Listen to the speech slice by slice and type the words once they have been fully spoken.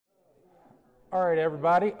All right,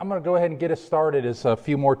 everybody. I'm going to go ahead and get us started as a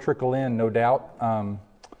few more trickle in, no doubt.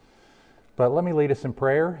 But let me lead us in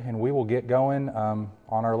prayer, and we will get going on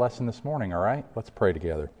our lesson this morning, all right? Let's pray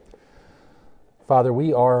together. Father,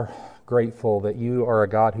 we are grateful that you are a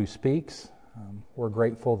God who speaks. We're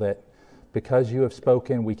grateful that because you have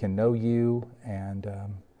spoken, we can know you, and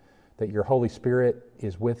that your Holy Spirit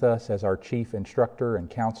is with us as our chief instructor and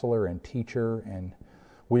counselor and teacher, and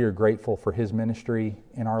we are grateful for his ministry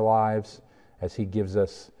in our lives as he gives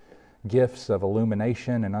us gifts of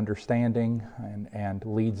illumination and understanding and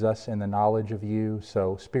leads us in the knowledge of you.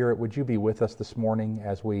 So, Spirit, would you be with us this morning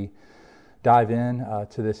as we dive in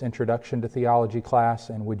to this introduction to theology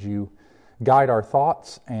class, and would you guide our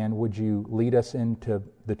thoughts, and would you lead us into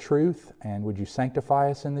the truth, and would you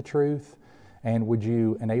sanctify us in the truth, and would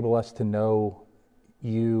you enable us to know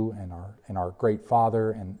you and our great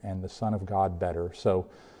Father and the Son of God better. So,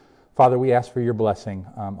 Father, we ask for your blessing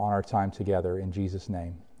on our time together. In Jesus'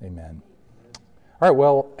 name, amen. All right,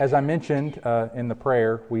 well, as I mentioned in the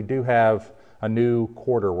prayer, we do have a new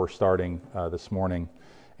quarter we're starting this morning,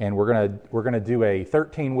 and we're gonna do a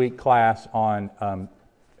 13-week class on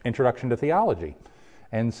Introduction to Theology.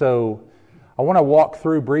 And so I want to walk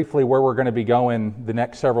through briefly where we're going to be going the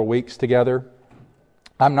next several weeks together.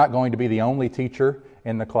 I'm not going to be the only teacher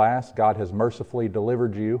in the class. God has mercifully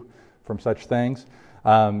delivered you from such things.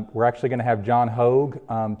 We're actually going to have John Hogue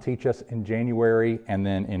teach us in January, and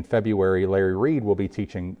then in February, Larry Reed will be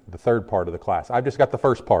teaching the third part of the class. I've just got the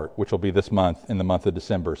first part, which will be this month, in the month of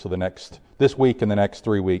December. So this week and the next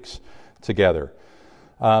 3 weeks together.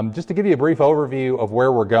 Just to give you a brief overview of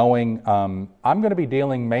where we're going, I'm going to be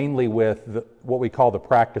dealing mainly with what we call the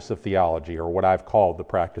practice of theology, or what I've called the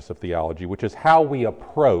practice of theology, which is how we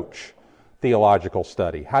approach theological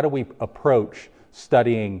study. How do we approach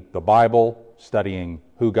studying the Bible, studying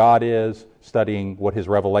who God is, studying what His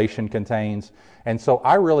revelation contains. And so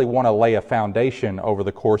I really want to lay a foundation over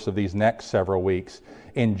the course of these next several weeks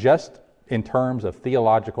in terms of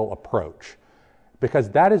theological approach. Because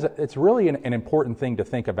it's really an important thing to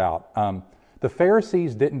think about. The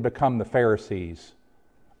Pharisees didn't become the Pharisees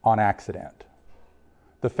on accident.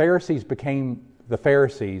 The Pharisees became the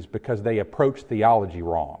Pharisees because they approached theology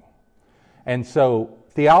wrong. And so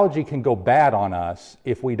theology can go bad on us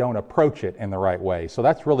if we don't approach it in the right way. So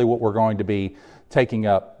that's really what we're going to be taking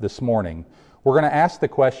up this morning. We're going to ask the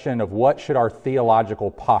question of what should our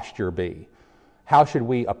theological posture be? How should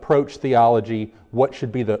we approach theology? What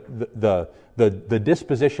should be the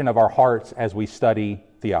disposition of our hearts as we study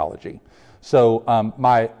theology? So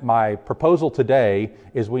my proposal today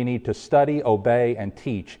is we need to study, obey, and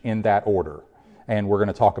teach in that order. And we're going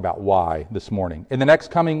to talk about why this morning. In the next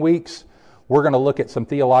coming weeks, we're going to look at some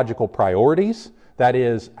theological priorities. That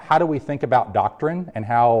is, how do we think about doctrine and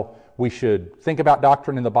how we should think about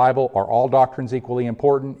doctrine in the Bible? Are all doctrines equally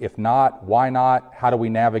important? If not, why not? How do we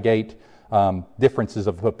navigate differences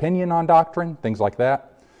of opinion on doctrine? Things like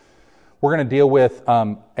that. We're going to deal with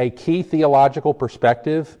a key theological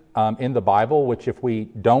perspective in the Bible, which if we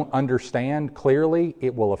don't understand clearly,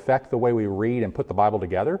 it will affect the way we read and put the Bible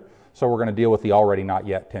together. So we're going to deal with the already not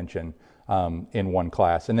yet tension in one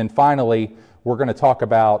class. And then finally, we're going to talk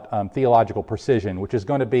about theological precision, which is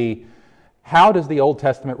going to be, how does the Old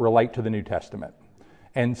Testament relate to the New Testament?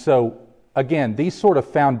 And so, again, these sort of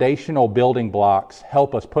foundational building blocks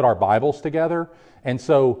help us put our Bibles together. And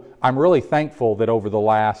so I'm really thankful that over the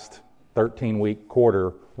last 13-week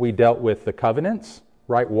quarter, we dealt with the covenants,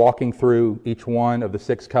 right? Walking through each one of the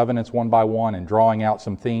 6 covenants one by one and drawing out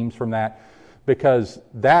some themes from that, because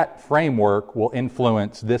that framework will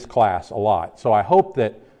influence this class a lot. So I hope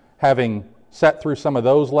that having sat through some of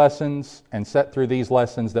those lessons and sat through these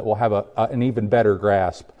lessons, that we'll have an even better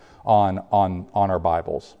grasp on our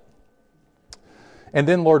Bibles. And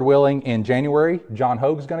then, Lord willing, in January, John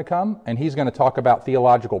Hogue's going to come, and he's going to talk about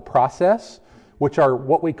theological process, which are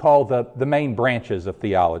what we call the main branches of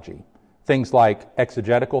theology. Things like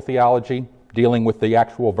exegetical theology, dealing with the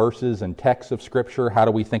actual verses and texts of Scripture. How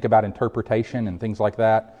do we think about interpretation and things like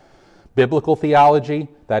that? Biblical theology,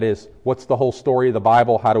 that is, what's the whole story of the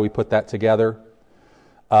Bible? How do we put that together?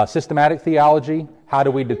 Systematic theology, how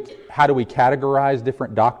do we categorize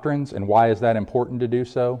different doctrines, and why is that important to do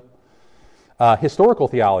so? Historical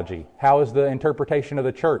theology, how is the interpretation of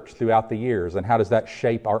the church throughout the years, and how does that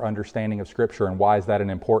shape our understanding of Scripture, and why is that an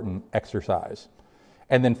important exercise?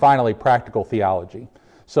 And then finally, practical theology.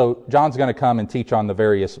 So John's going to come and teach on the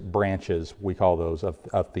various branches, we call those, of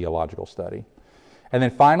theological study. And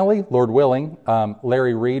then finally, Lord willing,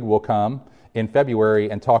 Larry Reed will come in February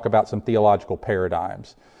and talk about some theological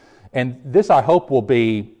paradigms. And this, I hope, will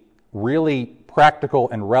be really practical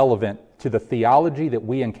and relevant to the theology that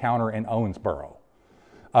we encounter in Owensboro.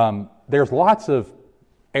 There's lots of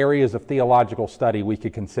areas of theological study we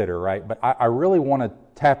could consider, right? But I really want to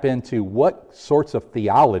tap into what sorts of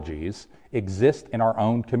theologies exist in our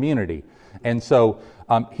own community. And so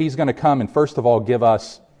he's going to come and first of all give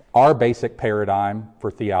us our basic paradigm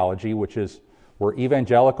for theology, which is we're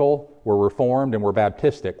evangelical, we're reformed, and we're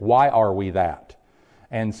Baptistic. Why are we that?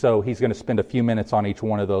 And so he's going to spend a few minutes on each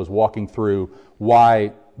one of those, walking through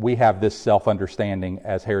why we have this self-understanding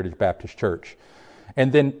as Heritage Baptist Church.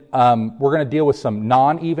 And then we're going to deal with some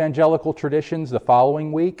non-evangelical traditions the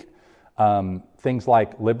following week, things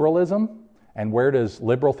like liberalism, and where does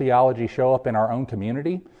liberal theology show up in our own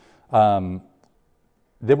community. Then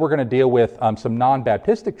we're going to deal with some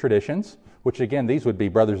non-Baptistic traditions, which again, these would be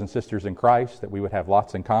brothers and sisters in Christ that we would have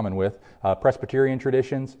lots in common with, Presbyterian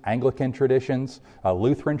traditions, Anglican traditions,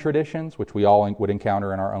 Lutheran traditions, which we all would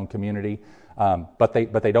encounter in our own community, but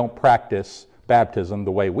they don't practice baptism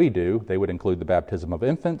the way we do. They would include the baptism of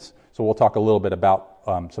infants. So we'll talk a little bit about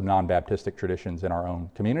some non-Baptistic traditions in our own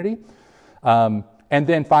community. And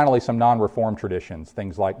then finally some non-Reformed traditions,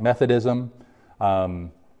 things like Methodism,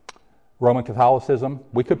 Roman Catholicism.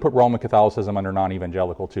 We could put Roman Catholicism under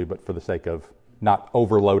non-evangelical too, but for the sake of not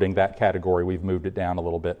overloading that category, we've moved it down a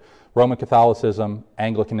little bit. Roman Catholicism,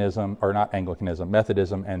 Anglicanism, or not Anglicanism,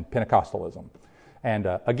 Methodism, and Pentecostalism. And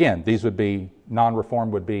again, these would be,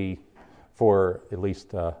 non-Reformed would be for at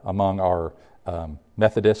least among our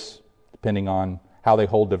Methodists, depending on how they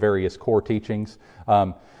hold the various core teachings,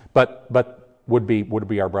 but would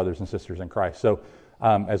be our brothers and sisters in Christ. So,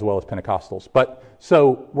 as well as Pentecostals.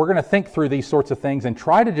 So we're going to think through these sorts of things and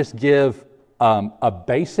try to just give a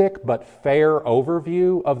basic but fair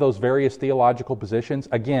overview of those various theological positions.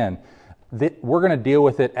 Again, we're going to deal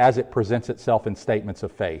with it as it presents itself in statements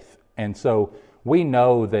of faith. And so we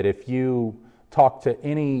know that if you talk to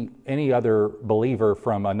any other believer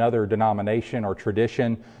from another denomination or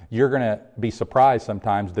tradition, you're going to be surprised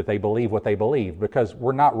sometimes that they believe what they believe, because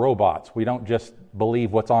we're not robots. We don't just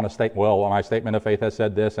believe what's on a statement. Well, my statement of faith has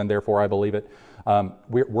said this, and therefore I believe it.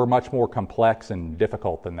 We're much more complex and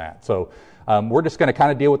difficult than that. So we're just going to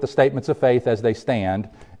kind of deal with the statements of faith as they stand,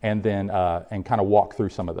 and then and kind of walk through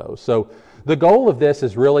some of those. So the goal of this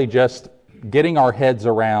is really just getting our heads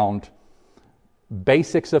around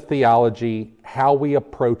basics of theology, how we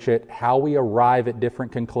approach it, how we arrive at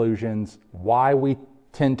different conclusions, why we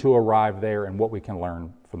tend to arrive there, and what we can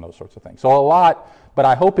learn from those sorts of things. So a lot, but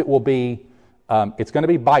I hope it will be, it's going to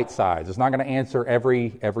be bite-sized. It's not going to answer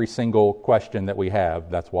every single question that we have.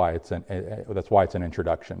 That's why it's an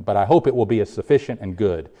introduction. But I hope it will be a sufficient and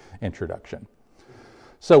good introduction.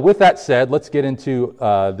 So with that said, let's get into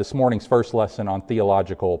this morning's first lesson on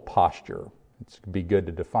theological posture. It's going to be good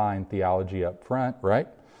to define theology up front, right?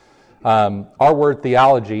 Our word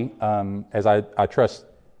theology, as I trust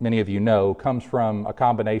many of you know, comes from a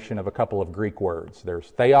combination of a couple of Greek words. There's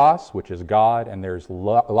theos, which is God, and there's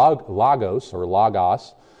logos,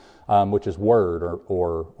 which is word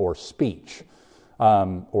or speech,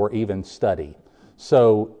 or even study.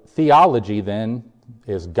 So theology then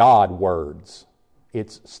is God words.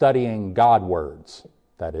 It's studying God words.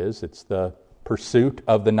 That is, it's the pursuit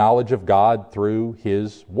of the knowledge of God through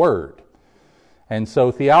His Word. And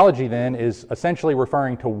so theology then is essentially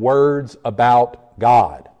referring to words about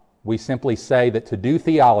God. We simply say that to do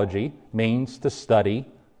theology means to study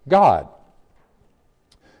God.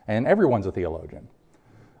 And everyone's a theologian.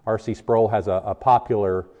 R.C. Sproul has a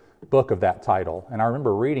popular book of that title. And I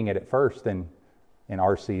remember reading it at first in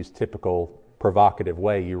R.C.'s typical provocative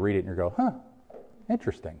way. You read it and you go,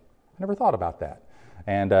 interesting. I never thought about that.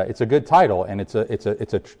 And it's a good title, and it's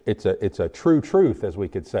a true truth, as we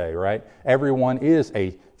could say, right? Everyone is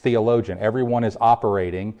a theologian. Everyone is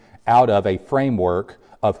operating out of a framework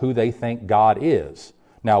of who they think God is.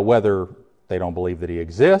 Now, whether they don't believe that He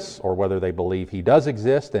exists, or whether they believe He does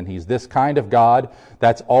exist and He's this kind of God,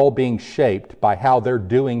 that's all being shaped by how they're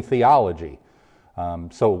doing theology.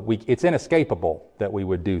 So it's inescapable that we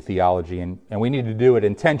would do theology, and we need to do it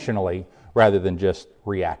intentionally rather than just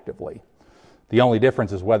reactively. The only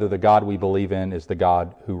difference is whether the God we believe in is the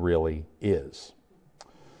God who really is.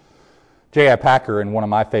 J.I. Packer, in one of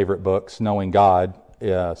my favorite books, Knowing God,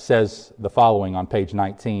 says the following on page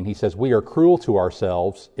 19. He says, "We are cruel to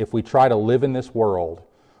ourselves if we try to live in this world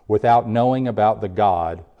without knowing about the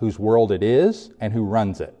God whose world it is and who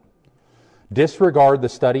runs it. Disregard the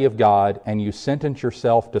study of God, and you sentence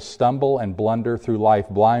yourself to stumble and blunder through life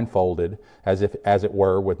blindfolded, as it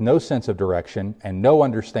were, with no sense of direction and no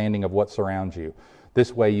understanding of what surrounds you.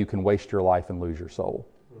 This way you can waste your life and lose your soul."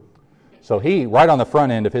 So he, right on the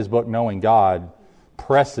front end of his book, Knowing God,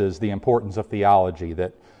 presses the importance of theology,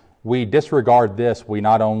 that we disregard this, we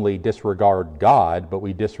not only disregard God, but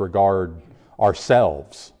we disregard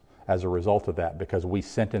ourselves as a result of that, because we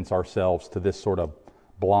sentence ourselves to this sort of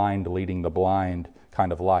blind leading the blind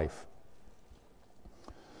kind of life.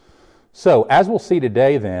 So, as we'll see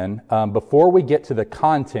today then, before we get to the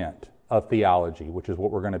content of theology, which is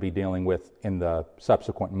what we're going to be dealing with in the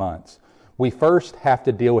subsequent months, we first have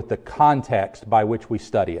to deal with the context by which we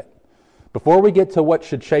study it. Before we get to what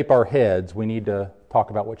should shape our heads, we need to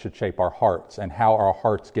talk about what should shape our hearts and how our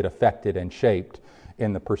hearts get affected and shaped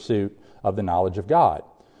in the pursuit of the knowledge of God.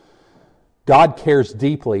 God cares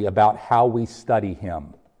deeply about how we study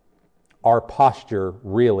Him. Our posture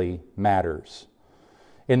really matters.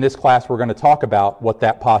 In this class, we're going to talk about what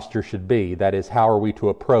that posture should be. That is, how are we to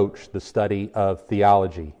approach the study of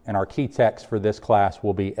theology? And our key text for this class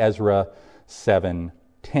will be Ezra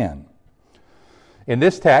 7:10. In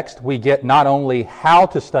this text, we get not only how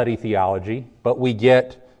to study theology, but we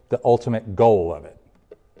get the ultimate goal of it.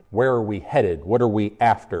 Where are we headed? What are we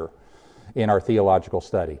after in our theological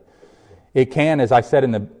study? It can, as I said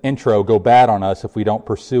in the intro, go bad on us if we don't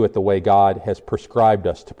pursue it the way God has prescribed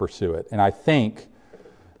us to pursue it. And I think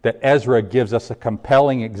that Ezra gives us a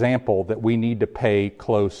compelling example that we need to pay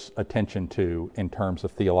close attention to in terms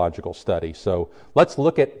of theological study. So let's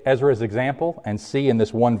look at Ezra's example and see in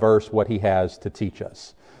this one verse what he has to teach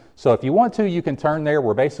us. So if you want to, you can turn there.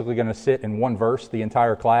 We're basically going to sit in one verse the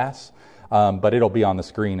entire class, but it'll be on the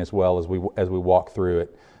screen as well as we walk through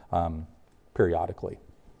it periodically.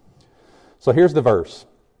 So here's the verse.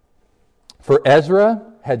 For Ezra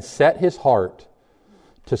had set his heart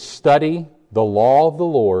to study the law of the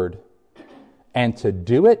Lord, and to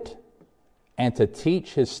do it, and to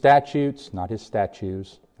teach his statutes, not his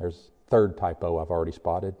statues. There's third typo I've already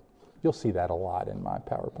spotted. You'll see that a lot in my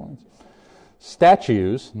PowerPoints.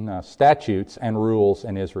 Statutes and rules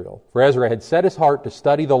in Israel. For Ezra had set his heart to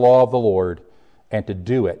study the law of the Lord, and to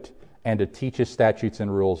do it, and to teach his statutes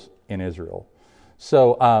and rules in Israel.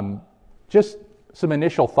 So just some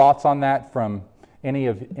initial thoughts on that from any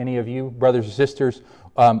of you, brothers and sisters.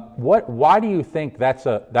 Why do you think that's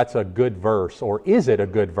a good verse, or is it a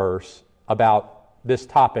good verse about this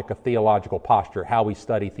topic of theological posture, how we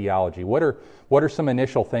study theology? What are some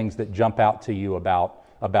initial things that jump out to you about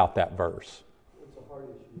that verse? It's a heart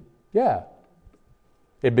issue. Yeah.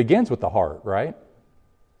 It begins with the heart, right?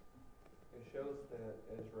 It shows that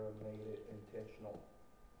Ezra made it intentional.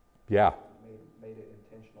 Yeah. Made it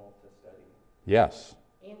intentional to study. Yes.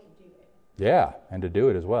 And to do it. Yeah, and to do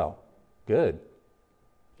it as well. Good.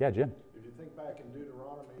 Yeah, Jim. If you think back in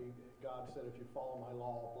Deuteronomy, God said, if you follow my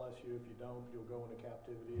law, I'll bless you. If you don't, you'll go into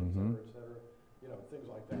captivity, et cetera, things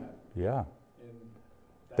like that. Yeah. And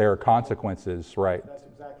There are consequences, right? That's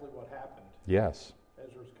exactly what happened. Yes.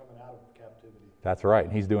 Ezra's coming out of captivity. That's right.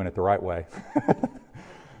 And he's doing it the right way.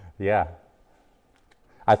 Yeah.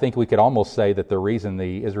 I think we could almost say that the reason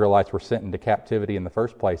the Israelites were sent into captivity in the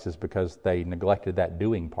first place is because they neglected that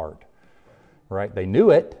doing part. Right? They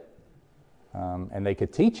knew it. And they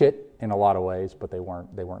could teach it in a lot of ways, but they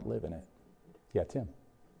weren't living it. Yeah, Tim.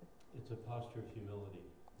 It's a posture of humility.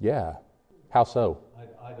 Yeah. How so?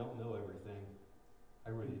 I don't know everything. I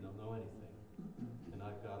really don't know anything, and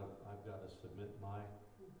I've got to submit my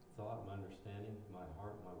thought, my understanding, my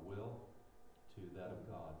heart, my will to that of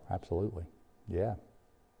God. Absolutely. Yeah.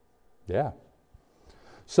 Yeah.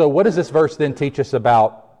 So, what does this verse then teach us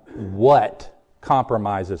about what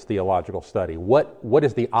compromises theological study? What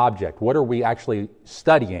is the object? What are we actually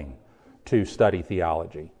studying to study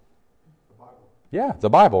theology? The Bible. Yeah, the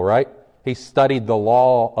Bible, right? He studied the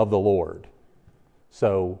law of the Lord.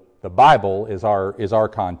 So the Bible is our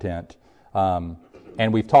content.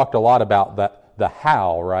 And we've talked a lot about the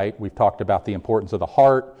how, right? We've talked about the importance of the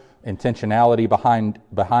heart, intentionality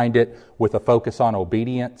behind it, with a focus on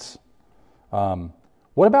obedience.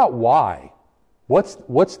 What about why?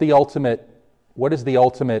 What's the ultimate? What is the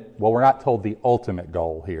ultimate? Well, we're not told the ultimate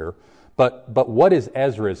goal here, but what is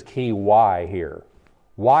Ezra's key why here?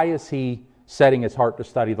 Why is he setting his heart to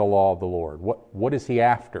study the law of the Lord? What is he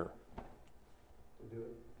after? To do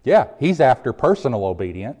it. Yeah, he's after personal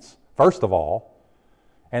obedience, first of all,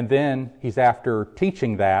 and then he's after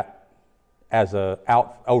teaching that as a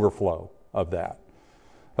overflow of that.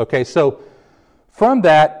 Okay, so from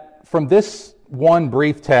this one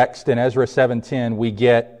brief text in Ezra 7:10, we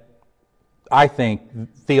get, I think,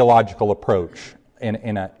 theological approach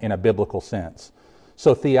in a biblical sense.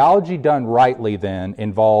 So theology done rightly then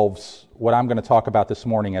involves what I'm going to talk about this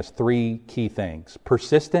morning as three key things: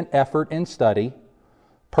 persistent effort in study,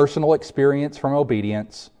 personal experience from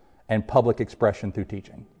obedience, and public expression through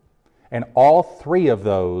teaching. And all three of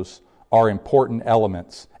those are important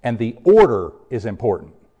elements, and the order is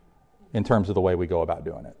important in terms of the way we go about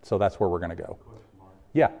doing it. So that's where we're going to go. Question, Mark.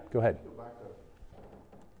 Yeah, go ahead. Go back up.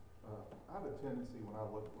 I have a tendency when I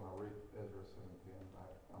read Ezra 7:10,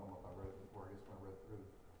 I don't know if I read it before, I guess when I read through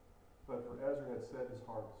it. But for Ezra had set his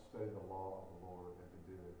heart to study the law of the Lord and to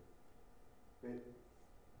do it.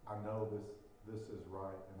 I know this is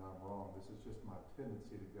right and I'm wrong. This is just my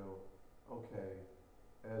tendency to go, okay,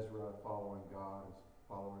 Ezra following God,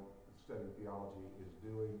 studying theology, is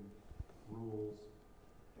doing rules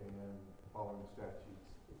and following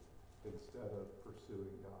statutes instead of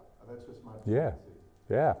pursuing God. That's just my tendency.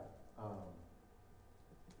 Yeah.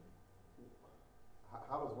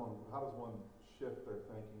 How does one shift their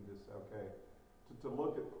thinking to say, okay, to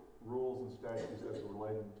look at rules and statutes as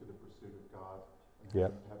relating to the pursuit of God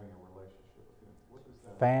and having a relationship with Him? What does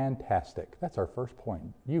that? Fantastic. That's our first point.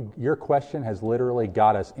 Your question has literally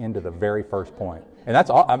got us into the very first point, and that's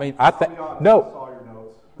all. I mean, I think no. I saw your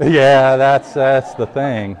notes. Yeah, that's the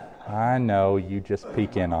thing. I know, you just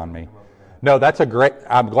peek in on me. No,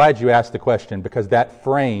 I'm glad you asked the question, because that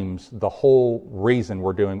frames the whole reason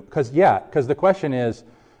we're doing, because the question is,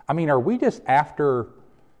 I mean, are we just after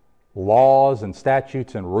laws and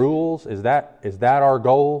statutes and rules? Is that our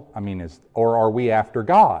goal? I mean, or are we after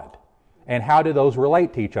God? And how do those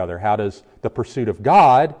relate to each other? How does the pursuit of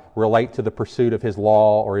God relate to the pursuit of His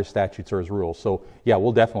law or His statutes or His rules? So, yeah,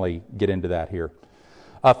 we'll definitely get into that here.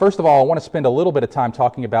 First of all, I want to spend a little bit of time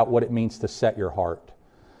talking about what it means to set your heart.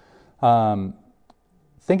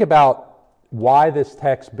 Think about why this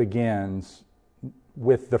text begins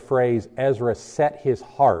with the phrase, Ezra set his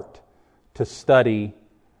heart to study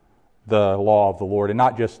the law of the Lord, and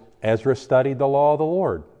not just Ezra studied the law of the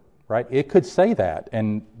Lord, right? It could say that,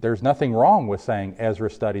 and there's nothing wrong with saying Ezra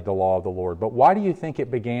studied the law of the Lord. But why do you think it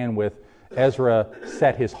began with Ezra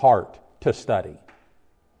set his heart to study?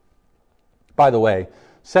 By the way,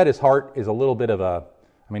 set his heart is a little bit of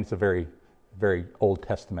it's a very, very Old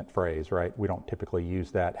Testament phrase, right? We don't typically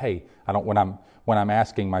use that. Hey, when I'm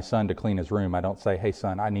asking my son to clean his room, I don't say, hey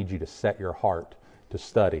son, I need you to set your heart to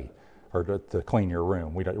study or to clean your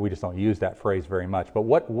room. We just don't use that phrase very much. But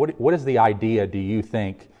what is the idea, do you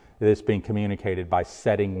think, that is being communicated by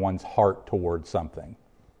setting one's heart towards something?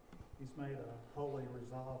 He's made a holy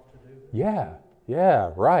resolve to do this.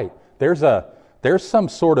 Yeah, right. There's some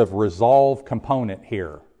sort of resolve component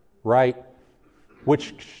here, right?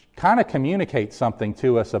 Which kind of communicates something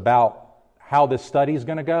to us about how this study is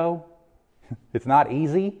going to go. It's not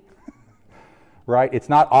easy, right? It's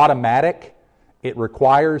not automatic. It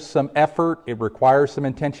requires some effort. It requires some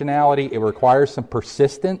intentionality. It requires some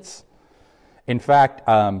persistence. In fact,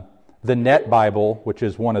 the Net Bible, which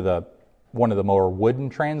is one of the more wooden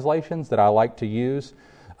translations that I like to use,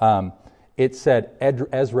 it said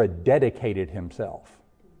Ezra dedicated himself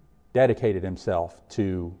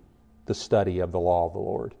to the study of the law of the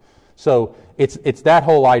Lord. So it's that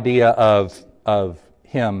whole idea of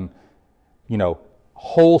him,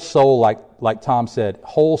 whole soul, like Tom said,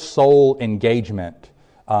 whole soul engagement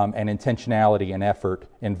and intentionality and effort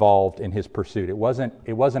involved in his pursuit. It wasn't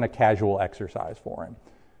a casual exercise for him.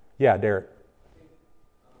 Yeah, Derek.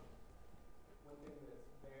 One thing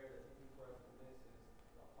that's there that's easy for us to miss is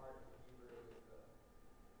the heart of Hebrew is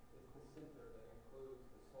the center that includes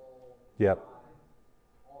the soul, Yep. the mind,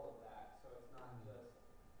 all of that. So it's not just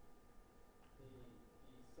he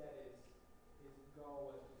said his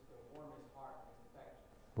goal was just to warm his heart and his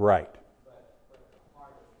affection. Right. But the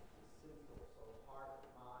heart is central. So heart,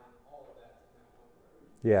 mind, all of that's in that one word.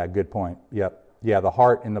 Yeah, good point. Yep. Yeah, the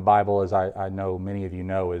heart in the Bible, as I know many of you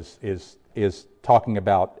know, is talking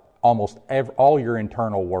about almost all your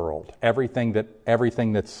internal world, everything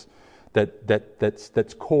that's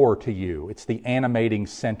core to you. It's the animating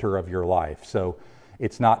center of your life. So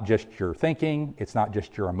it's not just your thinking, it's not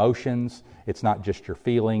just your emotions, it's not just your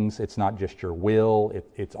feelings, it's not just your will.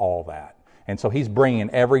 It's all that. And so he's bringing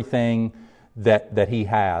everything that he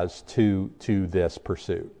has to this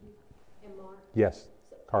pursuit. And Mark? Yes,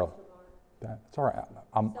 Carla. That's all right.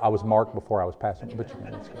 I was Mark before I was passing, but you know,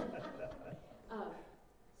 that's good.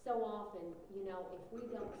 So often, if we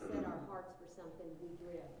don't set our hearts for something, we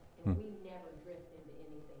drift, and we never drift into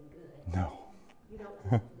anything good. No. You don't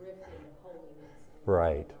just drift into holiness.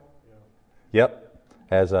 Right. Yep.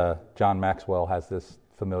 As John Maxwell has this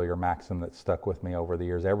familiar maxim that stuck with me over the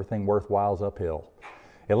years: everything worthwhile is uphill.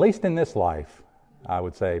 At least in this life, I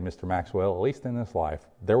would say, Mr. Maxwell, at least in this life,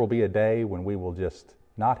 there will be a day when we will just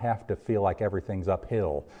not have to feel like everything's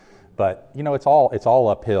uphill. But, it's all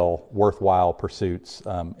uphill, worthwhile pursuits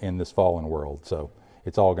in this fallen world. So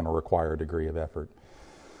it's all going to require a degree of effort.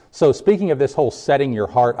 So speaking of this whole setting your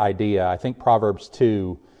heart idea, I think Proverbs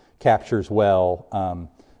 2 captures well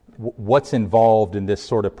what's involved in this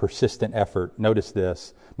sort of persistent effort. Notice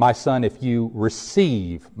this. My son, if you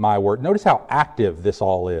receive my word, notice how active this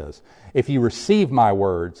all is. If you receive my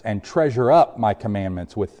words and treasure up my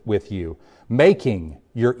commandments with you, making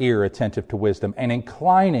your ear attentive to wisdom and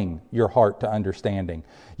inclining your heart to understanding.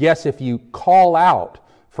 Yes, if you call out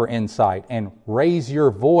for insight and raise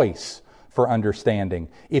your voice for understanding,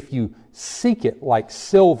 if you seek it like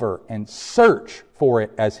silver and search for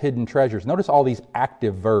it as hidden treasures. Notice all these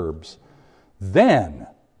active verbs. Then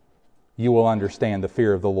you will understand the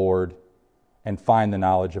fear of the Lord and find the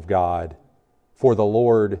knowledge of God, for the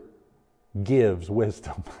Lord gives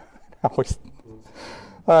wisdom.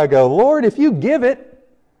 I go, Lord, if you give it,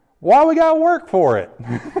 why we got to work for it?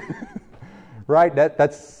 Right?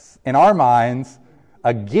 That's, in our minds,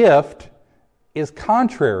 a gift is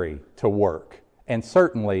contrary to work. And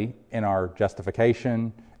certainly in our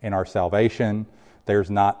justification, in our salvation,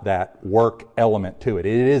 there's not that work element to it.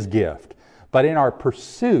 It is gift. But in our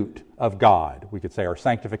pursuit of God, we could say our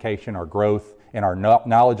sanctification, our growth, in our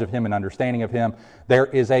knowledge of Him and understanding of Him, there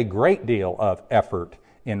is a great deal of effort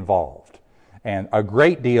involved and a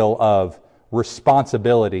great deal of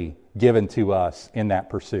responsibility given to us in that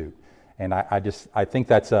pursuit. And I think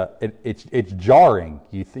that's it's jarring.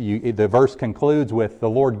 The verse concludes with the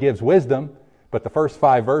Lord gives wisdom, but the first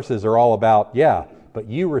 5 verses are all about, but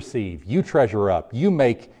you receive, you treasure up, you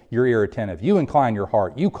make your ear attentive, you incline your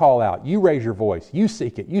heart, you call out, you raise your voice, you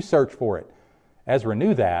seek it, you search for it. Ezra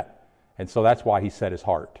knew that, and so that's why he set his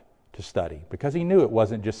heart to study, because he knew it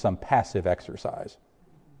wasn't just some passive exercise.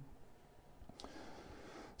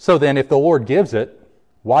 So then, if the Lord gives it,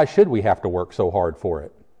 why should we have to work so hard for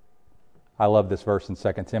it? I love this verse in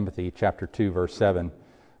 2 Timothy chapter 2, verse 7.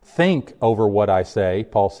 Think over what I say,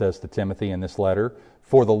 Paul says to Timothy in this letter,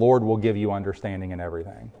 for the Lord will give you understanding in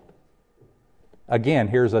everything. Again,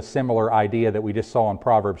 here's a similar idea that we just saw in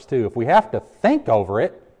Proverbs 2. If we have to think over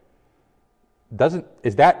it,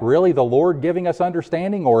 is that really the Lord giving us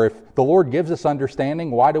understanding? Or if the Lord gives us understanding,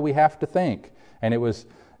 why do we have to think? And it was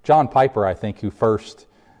John Piper, I think, who first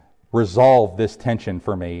resolved this tension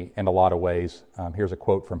for me in a lot of ways. Here's a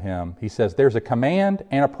quote from him. He says, there's a command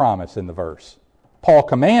and a promise in the verse. Paul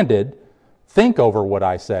commanded, think over what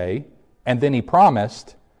I say, and then he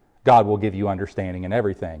promised, God will give you understanding in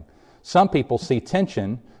everything. Some people see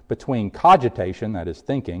tension between cogitation, that is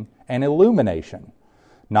thinking, and illumination.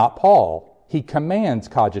 Not Paul. He commands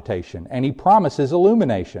cogitation, and he promises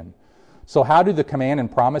illumination. So how do the command and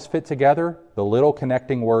promise fit together? The little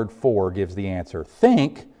connecting word for gives the answer.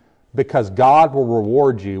 Think, because God will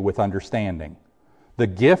reward you with understanding. The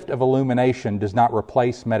gift of illumination does not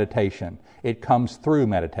replace meditation. It comes through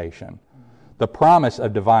meditation. The promise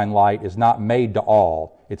of divine light is not made to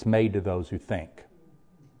all. It's made to those who think.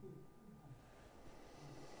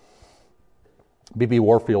 B.B.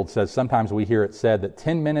 Warfield says, sometimes we hear it said that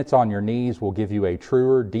 10 minutes on your knees will give you a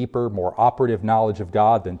truer, deeper, more operative knowledge of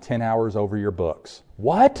God than 10 hours over your books.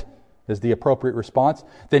 What is the appropriate response?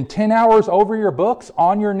 Then 10 hours over your books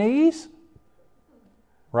on your knees?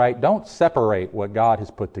 Right? Don't separate what God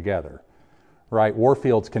has put together. Right?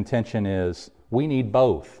 Warfield's contention is we need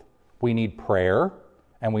both. We need prayer,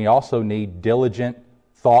 and we also need diligent,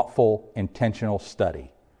 thoughtful, intentional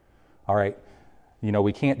study. All right? You know,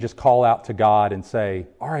 we can't just call out to God and say,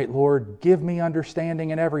 all right, Lord, give me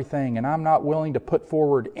understanding in everything, and I'm not willing to put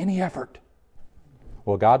forward any effort.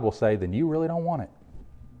 Well, God will say, then you really don't want it.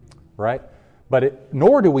 Right? But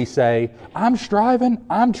nor do we say, I'm striving,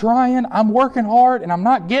 I'm trying, I'm working hard, and I'm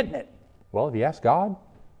not getting it. Well, have you asked God?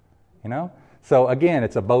 You know? So again,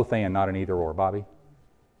 it's a both and, not an either or. Bobby?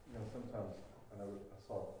 You know, sometimes I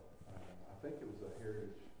saw, I think it was a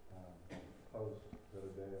Heritage post the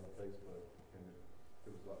other day on Facebook, and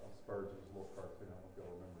it was like Spurgeon's little cartoon. I don't know if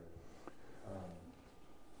y'all remember it.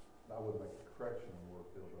 I would make a correction on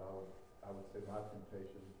Warfield, but I would say my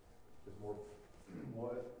temptation is more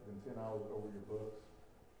what than 10 hours over your books.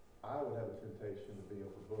 I would have a temptation to be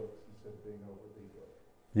over books instead of being over the book.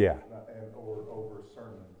 Yeah. Or over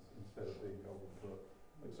sermons instead of being over the book.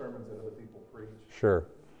 Like sermons that other people preach. Sure.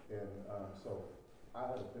 And so I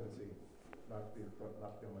have a tendency not to be on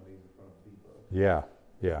my knees in front of the book.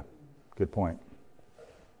 Yeah. Good point.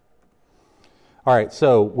 All right,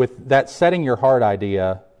 so with that setting your heart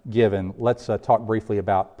idea given, let's talk briefly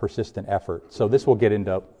about persistent effort. So this will get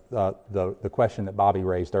into the question that Bobby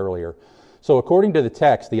raised earlier. So according to the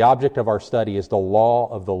text, the object of our study is the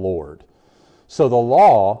law of the Lord. So the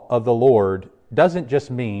law of the Lord doesn't just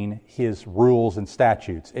mean His rules and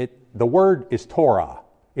statutes. The word is Torah.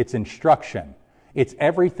 It's instruction. It's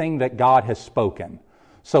everything that God has spoken.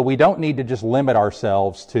 So we don't need to just limit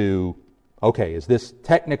ourselves to Okay, is this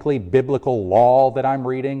technically biblical law that I'm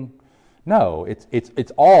reading? No,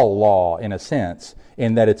 it's all law in a sense,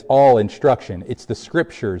 in that it's all instruction. It's the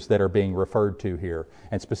scriptures that are being referred to here,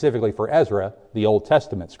 and specifically for Ezra, the Old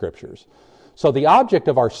Testament scriptures. So the object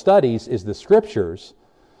of our studies is the scriptures,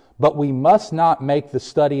 but we must not make the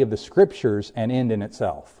study of the scriptures an end in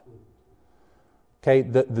itself. Okay,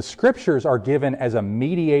 the scriptures are given as a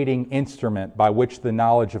mediating instrument by which the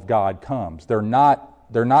knowledge of God comes. They're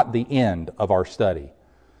not the end of our study.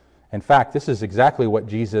 In fact, this is exactly what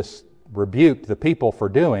Jesus rebuked the people for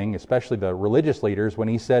doing, especially the religious leaders, when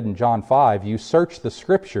he said in John 5, you search the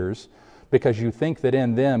scriptures because you think that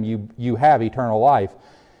in them you have eternal life,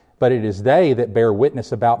 but it is they that bear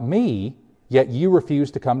witness about me, yet you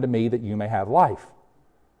refuse to come to me that you may have life.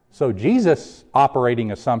 So Jesus'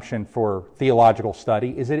 operating assumption for theological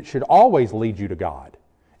study is that it should always lead you to God.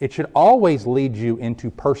 It should always lead you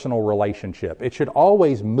into personal relationship. It should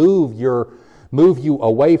always move you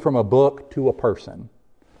away from a book to a person,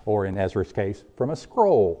 or in Ezra's case, from a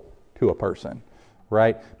scroll to a person,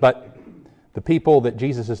 right? But the people that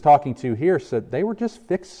Jesus is talking to here said they were just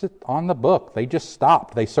fixed on the book. They just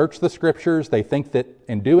stopped. They searched the scriptures. They think that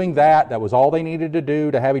in doing that was all they needed to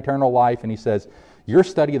do to have eternal life. And he says, your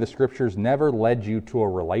study of the scriptures never led you to a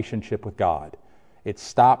relationship with God. It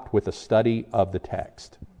stopped with a study of the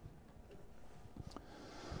text.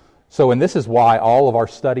 So, and this is why all of our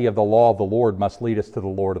study of the law of the Lord must lead us to the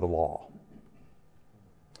Lord of the law.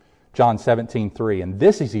 John 17:3, and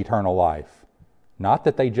this is eternal life, not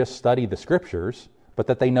that they just study the scriptures, but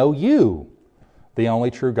that they know you, the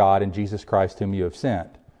only true God, and Jesus Christ whom you have sent.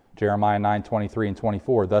 Jeremiah 9:23 and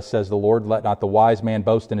 24, thus says the Lord, let not the wise man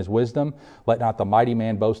boast in his wisdom, let not the mighty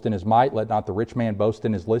man boast in his might, let not the rich man boast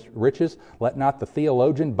in his riches, let not the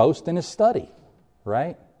theologian boast in his study.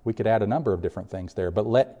 Right? We could add a number of different things there, but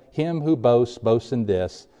let him who boasts boast in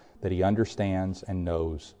this, that he understands and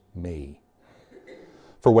knows me.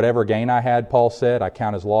 For whatever gain I had, Paul said, I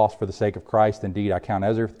count as loss for the sake of Christ. Indeed, I count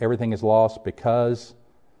everything as loss because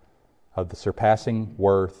of the surpassing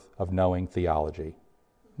worth of knowing theology.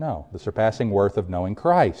 No, the surpassing worth of knowing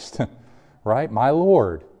Christ, right? My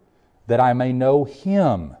Lord, that I may know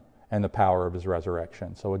Him and the power of His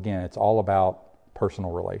resurrection. So again, it's all about personal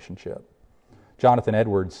relationship. Jonathan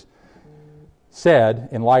Edwards said,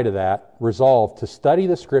 in light of that, resolved to study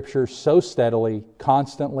the Scriptures so steadily,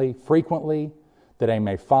 constantly, frequently, that I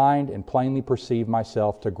may find and plainly perceive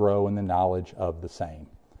myself to grow in the knowledge of the same.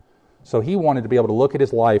 So he wanted to be able to look at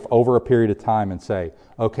his life over a period of time and say,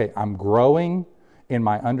 okay, I'm growing in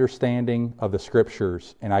my understanding of the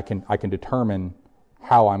Scriptures, and I can determine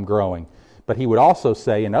how I'm growing. But he would also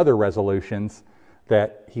say in other resolutions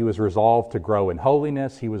that he was resolved to grow in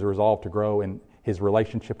holiness, he was resolved to grow in his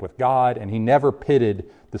relationship with God, and he never pitted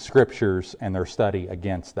the Scriptures and their study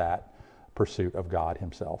against that pursuit of God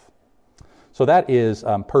himself. So that is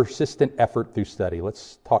persistent effort through study.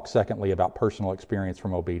 Let's talk secondly about personal experience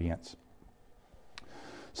from obedience.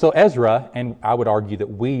 So Ezra, and I would argue that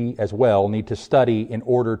we as well, need to study in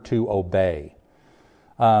order to obey.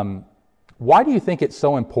 Why do you think it's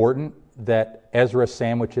so important that Ezra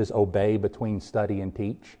sandwiches obey between study and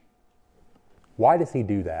teach? Why does he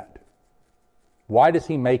do that? Why does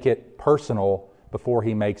he make it personal before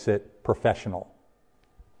he makes it professional?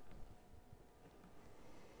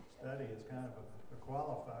 Study is kind of a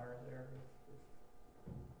qualifier there.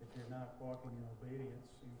 If you're not walking in obedience,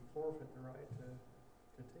 you forfeit the right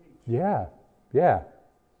to teach. Yeah.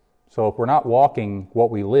 So if we're not walking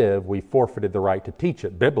what we live, we forfeited the right to teach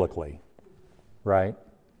it biblically, right?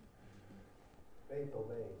 Faith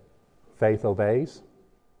obeys. Faith obeys?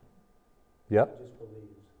 Yep. Just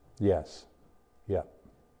believes. Yes.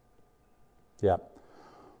 Yep.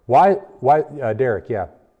 Why, Derek, yeah.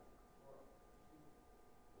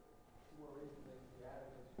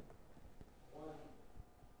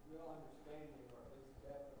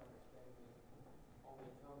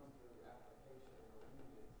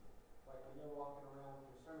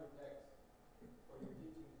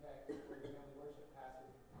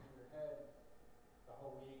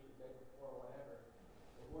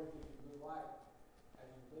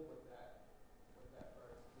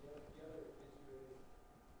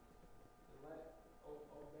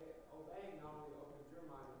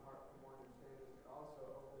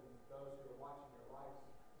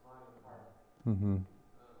 Mm-hmm.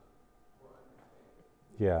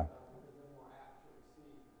 Yeah.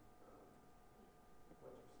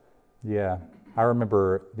 Yeah. I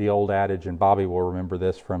remember the old adage, and Bobby will remember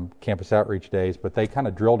this from campus outreach days, but they kind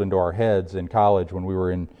of drilled into our heads in college when we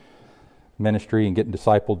were in ministry and getting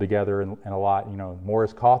discipled together and a lot, more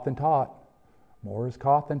is caught than taught. More is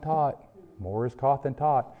caught than taught. More is caught than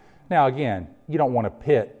taught. Now again, you don't want to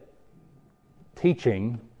pit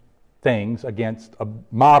teaching things against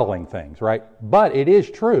modeling things, right? But it is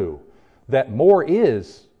true that more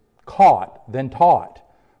is caught than taught.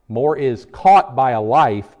 More is caught by a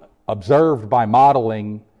life, observed by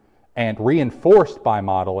modeling, and reinforced by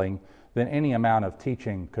modeling than any amount of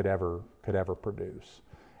teaching could ever produce.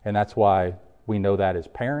 And that's why we know that as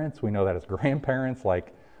parents, we know that as grandparents,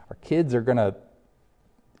 like our kids are going to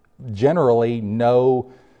generally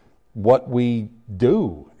know what we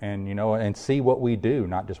do and see what we do,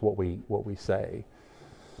 not just what we say.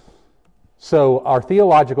 So our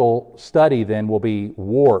theological study then will be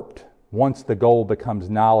warped once the goal becomes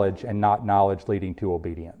knowledge and not knowledge leading to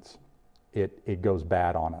obedience. It goes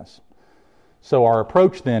bad on us. So our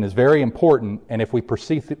approach then is very important, and if we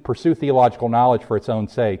pursue theological knowledge for its own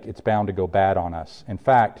sake, it's bound to go bad on us. In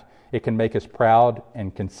fact, it can make us proud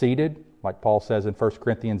and conceited, like Paul says in 1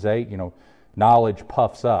 Corinthians 8, knowledge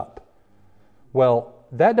puffs up. Well,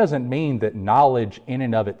 that doesn't mean that knowledge in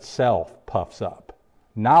and of itself puffs up.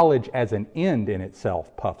 Knowledge as an end in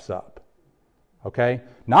itself puffs up. Okay?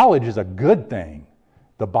 Knowledge is a good thing.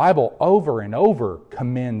 The Bible over and over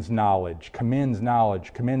commends knowledge, commends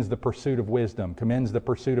the pursuit of wisdom, commends the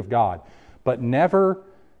pursuit of God, but never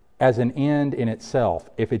as an end in itself.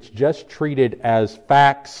 If it's just treated as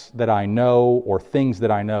facts that I know or things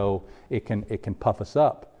that I know, it can puff us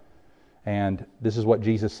up. And this is what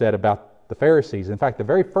Jesus said about the Pharisees. In fact, the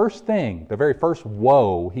very first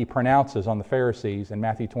woe he pronounces on the Pharisees in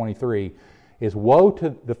Matthew 23 is, "Woe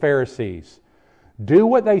to the Pharisees. Do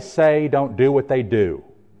what they say, don't do what they do."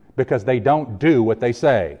 Because they don't do what they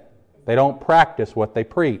say. They don't practice what they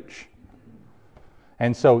preach.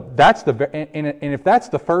 And so if that's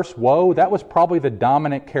the first woe, that was probably the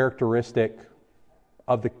dominant characteristic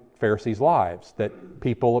of the Pharisees' lives that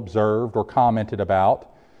people observed or commented about,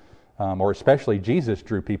 or especially Jesus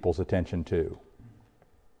drew people's attention to.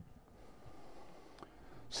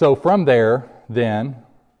 So from there, then,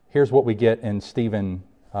 here's what we get in Stephen.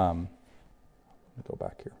 Let me go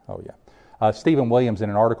back here. Oh yeah. Stephen Williams, in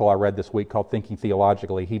an article I read this week called Thinking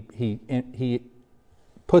Theologically, he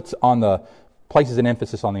places an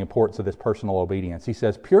emphasis on the importance of this personal obedience. He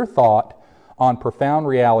says, "Pure thought on profound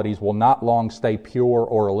realities will not long stay pure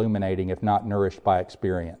or illuminating if not nourished by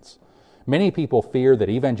experience. Many people fear that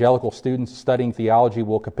evangelical students studying theology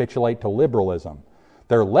will capitulate to liberalism.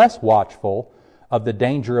 They're less watchful of the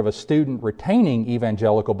danger of a student retaining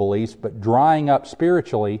evangelical beliefs but drying up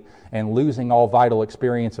spiritually and losing all vital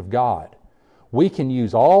experience of God. We can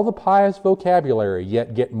use all the pious vocabulary,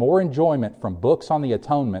 yet get more enjoyment from books on the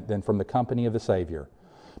atonement than from the company of the Savior.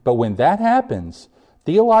 But when that happens,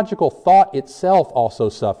 theological thought itself also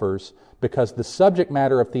suffers because the subject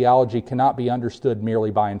matter of theology cannot be understood merely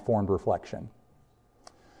by informed reflection."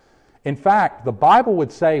 In fact, the Bible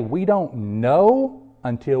would say we don't know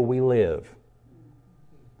until we live,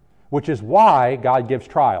 which is why God gives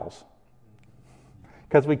trials.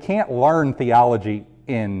 Because we can't learn theology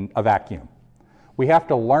in a vacuum. We have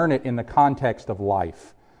to learn it in the context of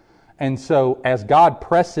life. And so as God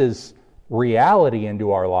presses reality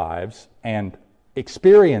into our lives and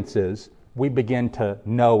experiences, we begin to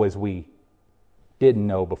know as we didn't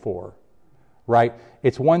know before. Right?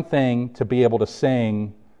 It's one thing to be able to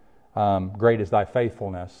sing, "Great is thy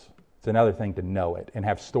faithfulness." It's another thing to know it and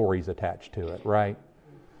have stories attached to it, right?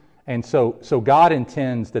 And so God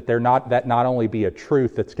intends that that not only be a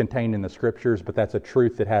truth that's contained in the Scriptures, but that's a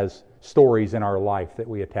truth that has stories in our life that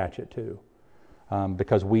we attach it to.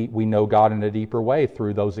 Because we know God in a deeper way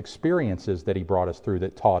through those experiences that He brought us through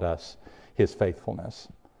that taught us His faithfulness.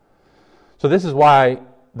 So this is why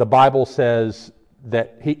the Bible says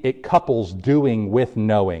that it couples doing with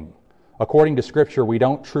knowing. According to Scripture, we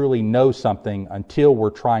don't truly know something until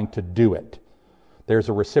we're trying to do it. There's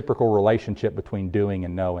a reciprocal relationship between doing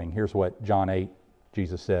and knowing. Here's what John 8,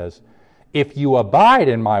 Jesus says, "If you abide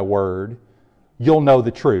in my word, you'll know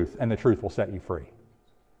the truth, and the truth will set you free."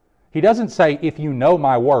 He doesn't say, "If you know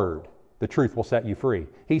my word, the truth will set you free."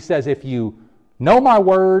 He says, "If you know my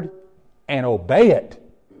word and obey it,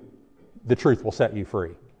 the truth will set you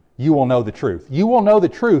free. You will know the truth." You will know the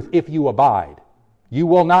truth if you abide. You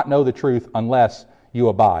will not know the truth unless you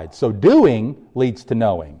abide. So doing leads to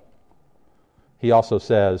knowing. He also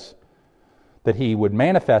says that He would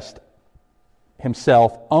manifest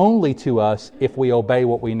Himself only to us if we obey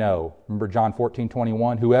what we know. Remember John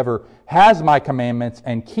 14:21, "Whoever has my commandments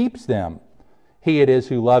and keeps them, he it is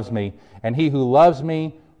who loves me. And he who loves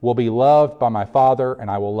me will be loved by my Father, and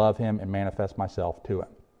I will love him and manifest myself to him."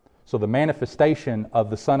 So the manifestation of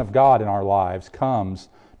the Son of God in our lives comes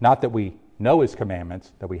not that we know His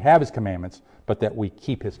commandments, that we have His commandments, but that we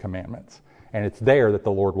keep His commandments. And it's there that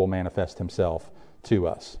the Lord will manifest himself to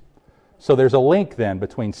us. So there's a link then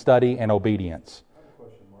between study and obedience. I have a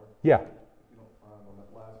question, Mark. Yeah. If you don't mind, on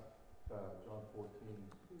that last, John 14.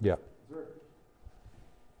 Yeah. Is there,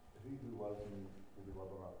 he who loves me will be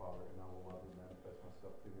loved by my Father, and I will love him and manifest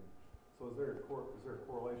myself to him. So is there a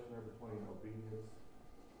correlation there between obedience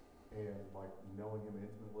and like knowing him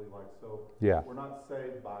intimately? Like, so Yeah. we're not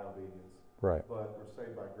saved by obedience, Right. but we're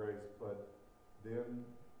saved by grace. But then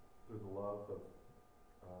through the love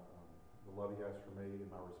he has for me and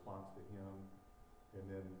my response to him, and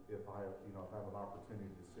then if I have an opportunity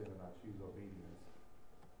to sin and I choose obedience,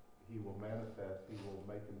 he will manifest. He will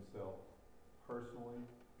make himself personally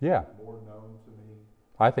more known to me.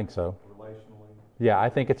 I think so. Relationally. Yeah, I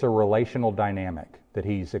think it's a relational dynamic that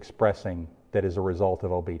he's expressing that is a result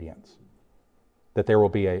of obedience. That there will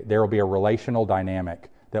be a relational dynamic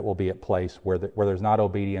that will be at place where there's not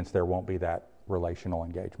obedience, there won't be that relational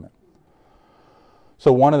engagement.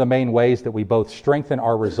 So one of the main ways that we both strengthen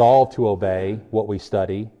our resolve to obey what we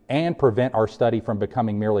study and prevent our study from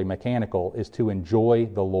becoming merely mechanical is to enjoy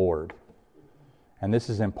the Lord. And this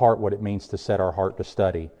is in part what it means to set our heart to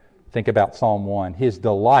study. Think about Psalm 1. His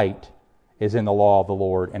delight is in the law of the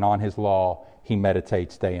Lord, and on his law he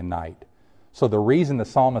meditates day and night. So the reason the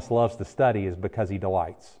psalmist loves to study is because he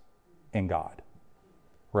delights in God.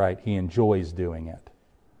 Right? He enjoys doing it.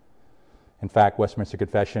 In fact, Westminster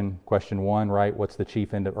Confession, question 1, right? What's the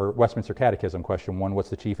chief end of, or Westminster Catechism, question 1, what's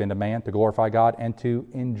the chief end of man? To glorify God and to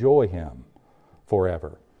enjoy him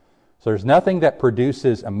forever. So there's nothing that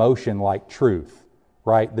produces emotion like truth,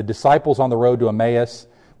 right? The disciples on the road to Emmaus,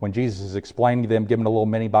 when Jesus is explaining to them, giving a little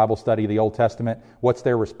mini Bible study of the Old Testament, what's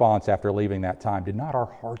their response after leaving that time? Did not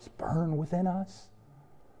our hearts burn within us?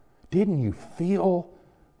 Didn't you feel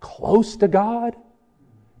close to God?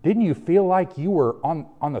 Didn't you feel like you were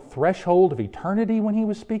on the threshold of eternity when he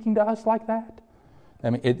was speaking to us like that? I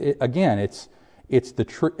mean, it's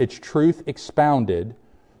truth expounded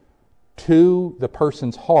to the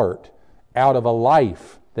person's heart out of a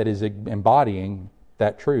life that is embodying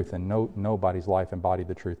that truth. And nobody's life embodied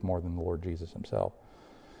the truth more than the Lord Jesus himself.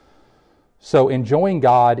 So enjoying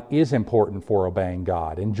God is important for obeying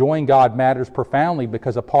God. Enjoying God matters profoundly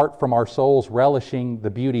because apart from our souls relishing the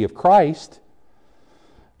beauty of Christ,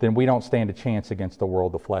 then we don't stand a chance against the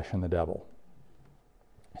world, the flesh, and the devil.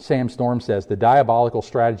 Sam Storm says, the diabolical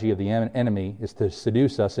strategy of the enemy is to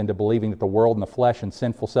seduce us into believing that the world and the flesh and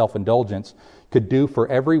sinful self-indulgence could do for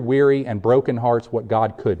every weary and broken hearts what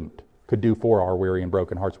God couldn't. Could do for our weary and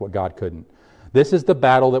broken hearts what God couldn't. This is the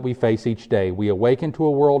battle that we face each day. We awaken to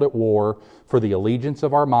a world at war for the allegiance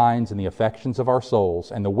of our minds and the affections of our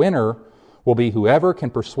souls, and the winner will be whoever can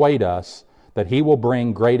persuade us that he will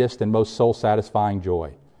bring greatest and most soul-satisfying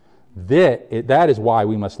joy. That is why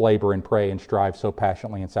we must labor and pray and strive so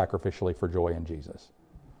passionately and sacrificially for joy in Jesus.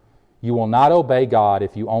 You will not obey God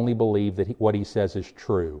if you only believe that what he says is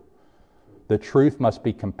true. The truth must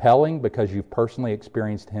be compelling because you've personally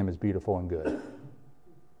experienced him as beautiful and good.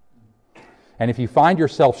 And if you find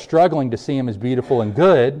yourself struggling to see him as beautiful and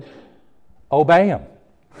good, obey him.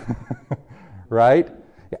 Right?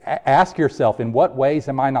 Ask yourself, in what ways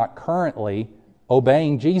am I not currently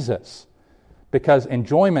obeying Jesus? Because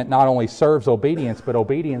enjoyment not only serves obedience, but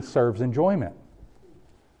obedience serves enjoyment.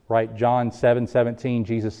 Right? John 7:17,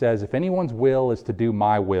 Jesus says, if anyone's will is to do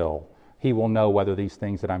my will, he will know whether these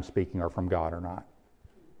things that I'm speaking are from God or not.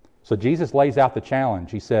 So Jesus lays out the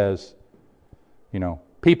challenge. He says,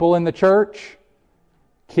 people in the church,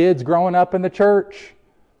 kids growing up in the church,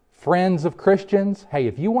 friends of Christians, hey,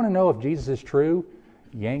 if you want to know if Jesus is true,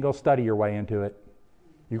 you ain't going to study your way into it.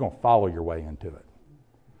 You're going to follow your way into it.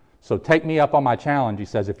 So take me up on my challenge. He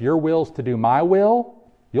says, if your will's to do my will,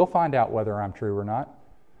 you'll find out whether I'm true or not.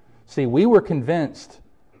 See, we were convinced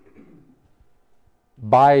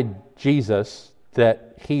by Jesus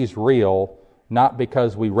that he's real, not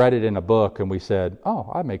because we read it in a book and we said,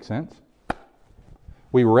 oh, that makes sense.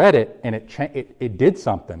 We read it and it did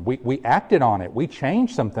something. We acted on it. We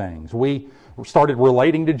changed some things. We started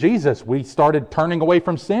relating to Jesus. We started turning away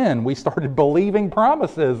from sin. We started believing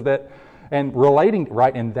promises and relating,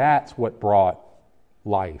 right? And that's what brought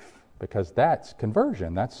life, because that's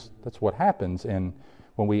conversion. That's what happens when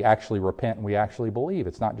we actually repent and we actually believe.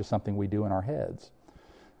 It's not just something we do in our heads.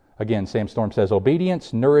 Again, Sam Storm says,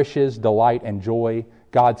 obedience nourishes delight and joy.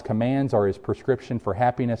 God's commands are his prescription for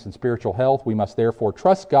happiness and spiritual health. We must therefore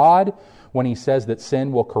trust God when he says that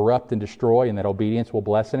sin will corrupt and destroy and that obedience will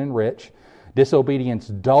bless and enrich. Disobedience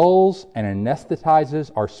dulls and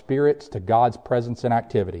anesthetizes our spirits to God's presence and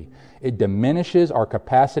activity. It diminishes our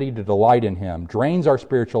capacity to delight in Him, drains our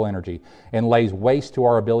spiritual energy, and lays waste to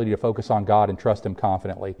our ability to focus on God and trust Him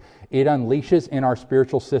confidently. It unleashes in our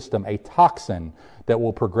spiritual system a toxin that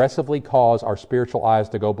will progressively cause our spiritual eyes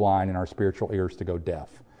to go blind and our spiritual ears to go deaf.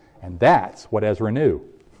 And that's what Ezra knew.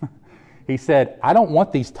 He said, I don't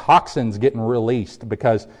want these toxins getting released,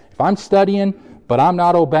 because if I'm studying but I'm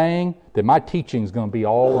not obeying, then my teaching is going to be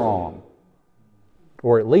all wrong.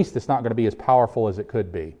 Or at least it's not going to be as powerful as it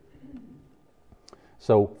could be.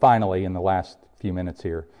 So finally, in the last few minutes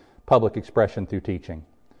here, public expression through teaching.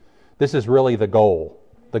 This is really the goal.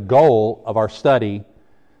 The goal of our study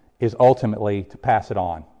is ultimately to pass it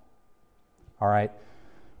on. All right?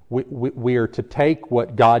 We are to take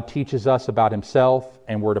what God teaches us about Himself,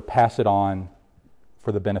 and we're to pass it on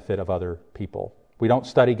for the benefit of other people. We don't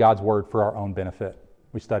study God's Word for our own benefit.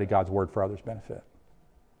 We study God's Word for others' benefit.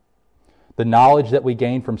 The knowledge that we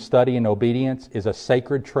gain from study and obedience is a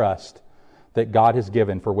sacred trust that God has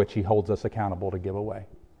given, for which He holds us accountable to give away.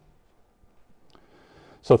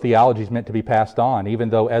 So theology is meant to be passed on. Even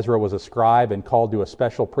though Ezra was a scribe and called to a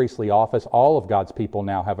special priestly office, all of God's people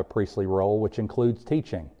now have a priestly role, which includes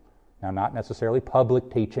teaching. Now, not necessarily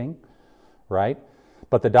public teaching, right?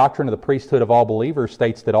 But the doctrine of the priesthood of all believers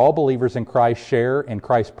states that all believers in Christ share in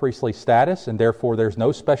Christ's priestly status, and therefore there's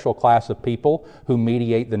no special class of people who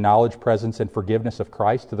mediate the knowledge, presence, and forgiveness of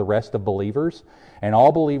Christ to the rest of believers. And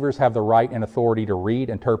all believers have the right and authority to read,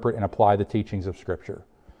 interpret, and apply the teachings of Scripture.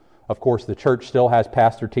 Of course, the church still has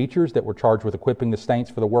pastor-teachers that were charged with equipping the saints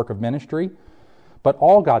for the work of ministry. But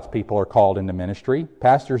all God's people are called into ministry.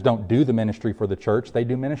 Pastors don't do the ministry for the church. They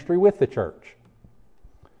do ministry with the church.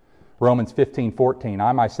 Romans 15:14,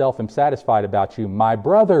 I myself am satisfied about you, my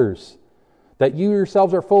brothers, that you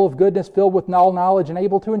yourselves are full of goodness, filled with all knowledge, and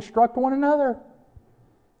able to instruct one another.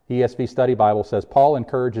 ESV Study Bible says, Paul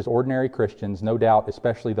encourages ordinary Christians, no doubt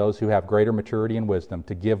especially those who have greater maturity and wisdom,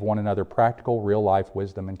 to give one another practical, real-life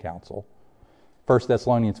wisdom and counsel. 1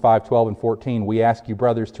 Thessalonians 5:12 and 14, we ask you,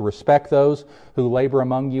 brothers, to respect those who labor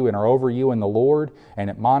among you and are over you in the Lord, and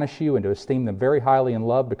admonish you, and to esteem them very highly in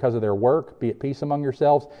love because of their work. Be at peace among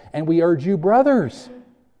yourselves. And we urge you, brothers,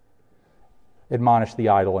 admonish the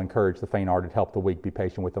idle, encourage the faint-hearted, help the weak, be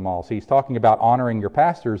patient with them all. So he's talking about honoring your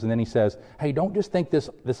pastors, and then he says, hey, don't just think this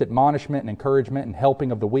admonishment and encouragement and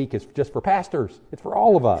helping of the weak is just for pastors. It's for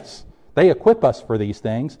all of us. They equip us for these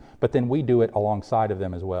things, but then we do it alongside of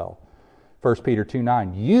them as well. 1 Peter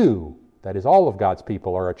 2:9, you, that is all of God's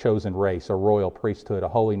people, are a chosen race, a royal priesthood, a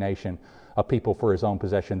holy nation, a people for His own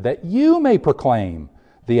possession, that you may proclaim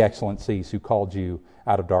the excellencies who called you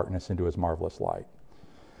out of darkness into His marvelous light.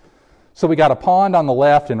 So we got a pond on the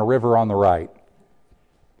left and a river on the right.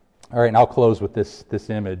 All right, and I'll close with this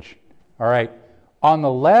image. All right, on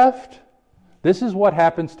the left, this is what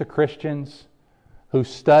happens to Christians who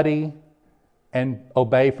study and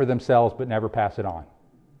obey for themselves but never pass it on.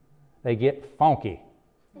 They get funky.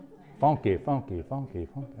 Funky. I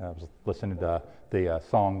was listening to the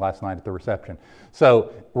song last night at the reception.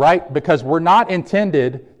 So, right, because we're not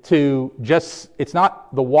intended to just, it's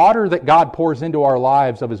not, the water that God pours into our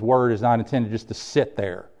lives of His Word is not intended just to sit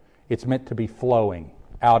there. It's meant to be flowing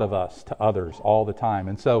out of us to others all the time.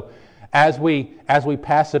 And so, as we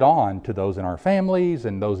pass it on to those in our families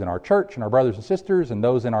and those in our church and our brothers and sisters and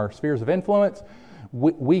those in our spheres of influence,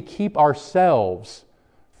 we keep ourselves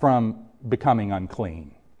from becoming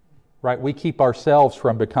unclean, right? We keep ourselves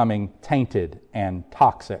from becoming tainted and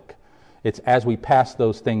toxic. It's as we pass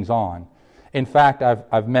those things on. In fact,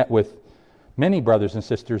 I've met with many brothers and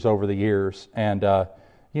sisters over the years, and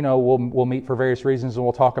we'll meet for various reasons, and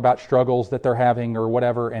we'll talk about struggles that they're having or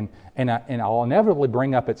whatever, and I'll inevitably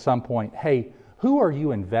bring up at some point, hey, who are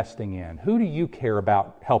you investing in? Who do you care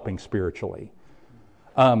about helping spiritually?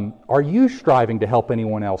 Are you striving to help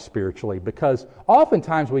anyone else spiritually? Because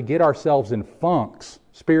oftentimes we get ourselves in funks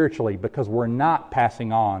spiritually because we're not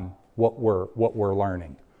passing on what we're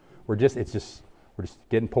learning. We're just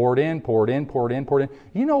getting poured in.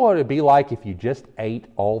 You know what it'd be like if you just ate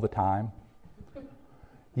all the time?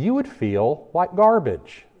 You would feel like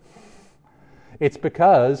garbage. It's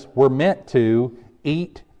because we're meant to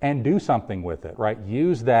eat and do something with it, right?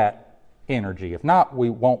 Use that energy. If not, we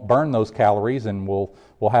won't burn those calories and we'll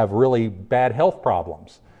have really bad health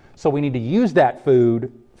problems. So we need to use that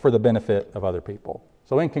food for the benefit of other people.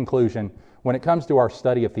 So in conclusion, when it comes to our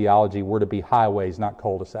study of theology, we're to be highways, not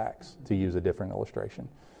cul-de-sacs, to use a different illustration.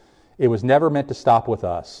 It was never meant to stop with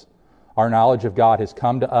us. Our knowledge of God has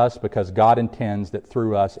come to us because God intends that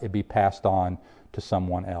through us it be passed on to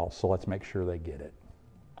someone else. So let's make sure they get it.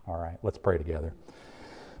 All right, let's pray together.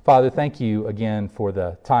 Father, thank you again for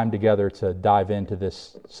the time together to dive into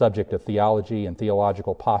this subject of theology and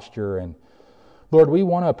theological posture. And Lord, we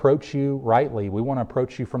want to approach you rightly. We want to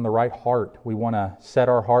approach you from the right heart. We want to set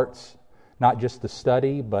our hearts not just to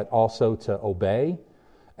study, but also to obey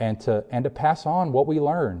and to pass on what we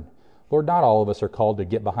learn. Lord, not all of us are called to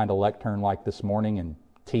get behind a lectern like this morning and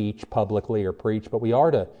teach publicly or preach, but we are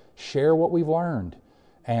to share what we've learned.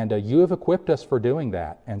 And you have equipped us for doing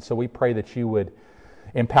that. And so we pray that you would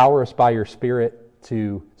empower us by your Spirit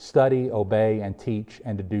to study, obey, and teach,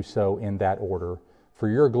 and to do so in that order, for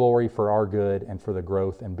your glory, for our good, and for the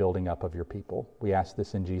growth and building up of your people. We ask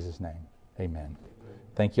this in Jesus' name. Amen.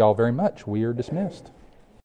 Thank you all very much. We are dismissed.